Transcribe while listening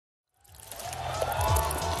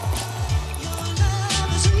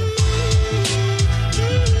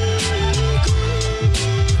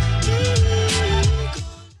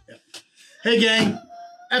Hey gang,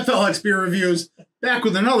 FLX Beer Reviews, back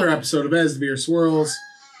with another episode of As the Beer Swirls.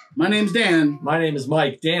 My name's Dan. My name is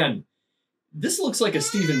Mike. Dan, this looks like a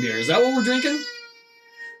Stephen beer. Is that what we're drinking?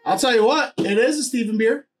 I'll tell you what, it is a Stephen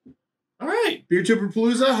beer. All right. Beer Tuber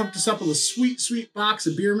Palooza hooked us up with a sweet, sweet box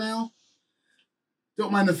of beer mail.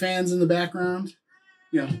 Don't mind the fans in the background.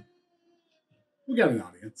 You know, we got an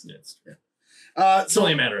audience. Yes. Yeah. It's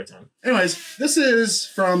only a matter of time. Anyways, this is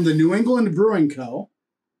from the New England Brewing Co.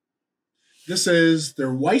 This is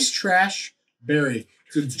their Weiss Trash Berry.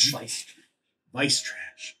 Weiss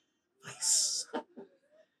Trash. Weiss.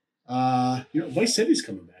 Weiss City's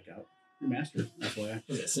coming back out. Remastered. FYI.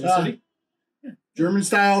 Was it Sin City? Yeah. German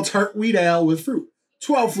style tart wheat ale with fruit.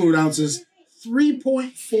 12 fluid ounces.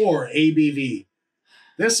 3.4 ABV.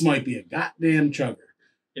 This might be a goddamn chugger.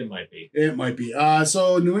 It might be. It might be.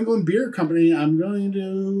 So New England Beer Company, I'm going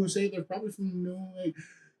to say they're probably from New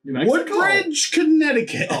Mexico? Woodbridge,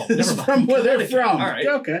 Connecticut. Oh, never mind. From where they're from. All right.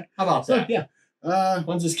 Okay. How about that? Yeah.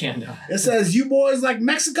 When's this can down? It says, you boys like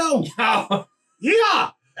Mexico. Oh, Yeah.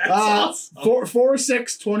 that's awesome.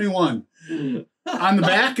 4/6/21. On the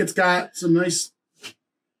back, it's got some nice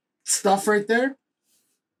stuff right there.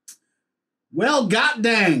 Well,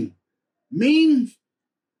 GOTT-DANG. Mean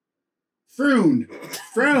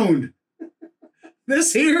freund.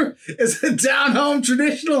 This here is a down-home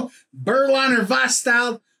traditional Berliner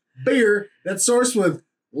Weisse-styled beer that's sourced with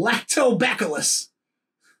Lactobacillus.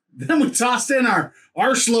 Then we tossed in our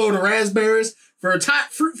arsch-load of raspberries for a tight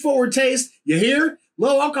fruit-forward taste. You hear?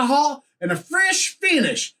 Low alcohol and a fresh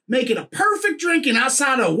finish, make it a perfect drinking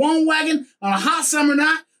outside of a wohnwagen on a hot summer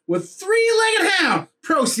night with three-legged hound.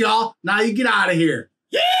 Prost, y'all. Now you get out of here.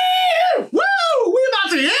 Yeah! Woo! We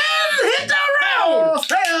about to hit the road.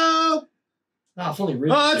 Hey-o. Oh, if only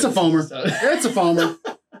really It's a foamer. It's a foamer.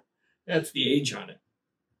 That's the age on it.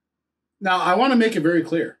 Now, I want to make it very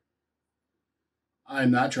clear.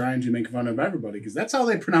 I'm not trying to make fun of everybody because that's how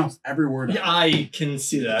they pronounce every word. Yeah, I can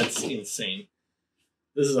see that. It's insane.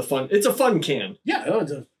 This is it's a fun can. Yeah.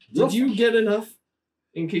 Did you get enough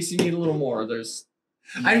in case you need a little more?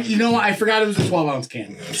 You know what? I forgot it was a 12-ounce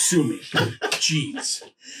can. Sue me. Jeez.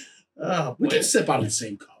 Oh, we can sip out of the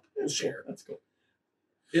same cup. We'll share. That's cool.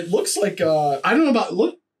 It looks like I don't know about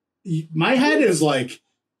look. My head is like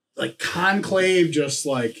concave, just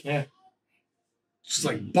like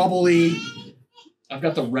bubbly. I've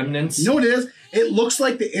got the remnants. You know what it is? It looks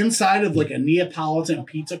like the inside of like a Neapolitan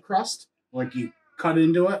pizza crust. Like you cut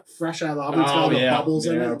into it, fresh out of the oven. It's got all the bubbles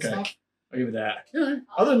in it and stuff. I'll give it that. Yeah.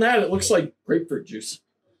 Other than that, it looks like grapefruit juice.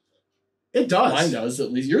 It does. Mine does,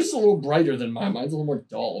 at least. Yours is a little brighter than mine. Mine's a little more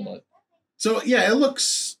dull, but so yeah, it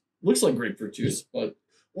looks like grapefruit juice, but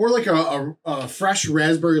or like a fresh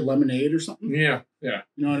raspberry lemonade or something. Yeah. You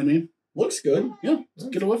know what I mean? Looks good. Yeah. Let's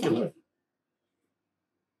get a whiff of it.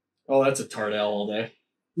 Oh, that's a tart ale all day.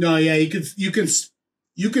 No, yeah, you can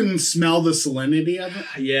smell the salinity of it.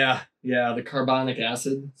 Yeah, the carbonic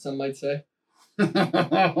acid, some might say.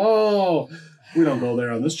 Oh, we don't go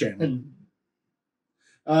there on this channel.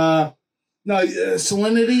 No,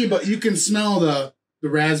 salinity, but you can smell the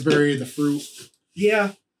raspberry, the fruit.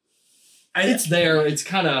 Yeah. It's there. It's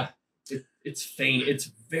kind of, it's faint. It's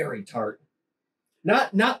very tart.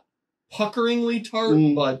 Not puckeringly tart,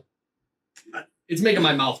 but it's making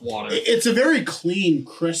my mouth water. It's a very clean,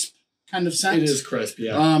 crisp kind of scent. It is crisp,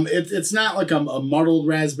 yeah. It's not like a muddled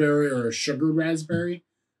raspberry or a sugared raspberry.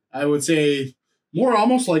 I would say more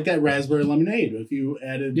almost like that raspberry lemonade. If you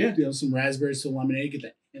added some raspberries to lemonade, get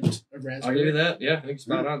that hint of raspberry. I'll give you that. Yeah, I think it's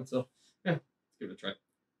spot on. So, yeah, give it a try.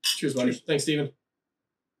 Cheers, buddy. Thanks, Steven.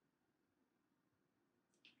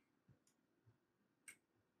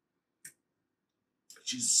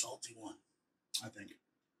 She's a salty one, I think.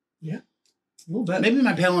 Yeah, a little bit. Maybe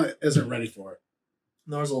my palate isn't ready for it.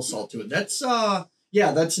 No, there's a little salt to it. That's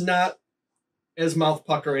that's not as mouth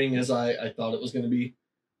puckering as I thought it was going to be.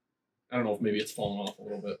 I don't know if maybe it's fallen off a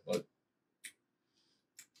little bit, but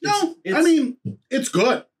I mean, it's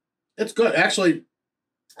good. It's good. Actually,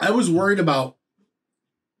 I was worried about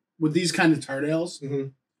with these kind of tart ales. Mm-hmm.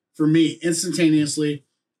 For me, instantaneously,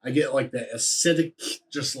 I get like the acidic,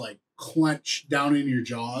 just like clench down in your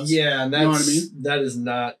jaws. Yeah, and that's, you know what I mean? That is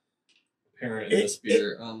not apparent in this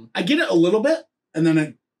beer. I get it a little bit, and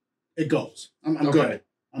then it goes. I'm okay. good.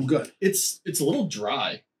 I'm good. It's a little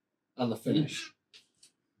dry on the finish.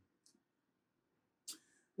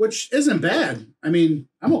 Which isn't bad. I mean,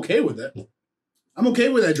 I'm okay with it. I'm okay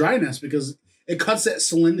with that dryness because it cuts that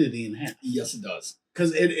salinity in half. Yes, it does.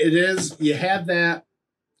 Because it is, you have that,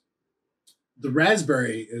 the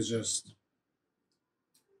raspberry is just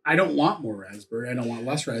I don't want more raspberry. I don't want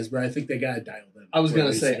less raspberry. I think they got it dialed in. I was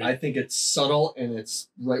going to say, I think it's subtle and it's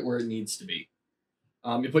right where it needs to be.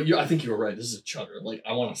 But I think you were right. This is a chugger. Like,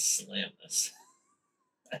 I want to slam this.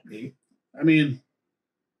 I mean,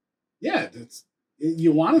 yeah,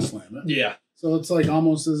 you want to slam it. Yeah. So it's like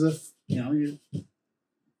almost as if, you know, you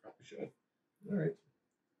probably should. All right.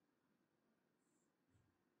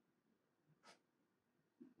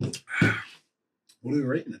 What are we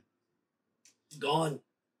rating it? Gone.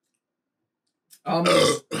 I'll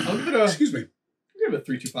give it a. Excuse me. I'll give it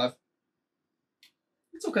a 3.25.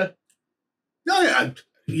 It's okay. No, yeah.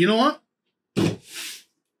 You know what?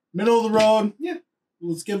 Middle of the road. Yeah.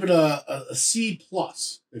 Let's give it a C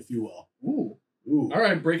plus, if you will. Ooh. Ooh. All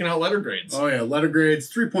right, breaking out letter grades. Oh yeah, letter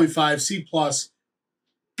grades 3.5, C plus.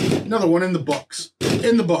 Another one in the books.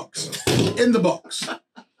 In the books. In the books.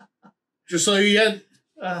 Just so you had.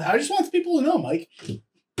 I just want people to know, Mike.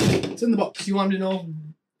 It's in the books. Do you want to know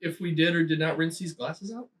if we did or did not rinse these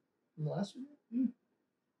glasses out in the last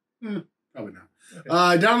one? Probably not.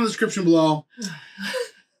 Okay. Down in the description below.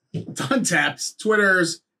 Untappd,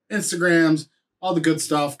 Twitters, Instagrams, all the good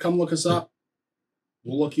stuff. Come look us up.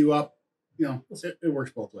 We'll look you up. You know, it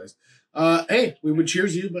works both ways. Hey, we would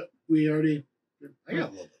cheers you, but we already. I got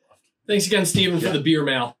a little bit left. Thanks again, Steven, for the beer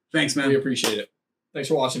mail. Thanks, man. We appreciate it. Thanks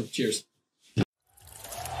for watching. Cheers.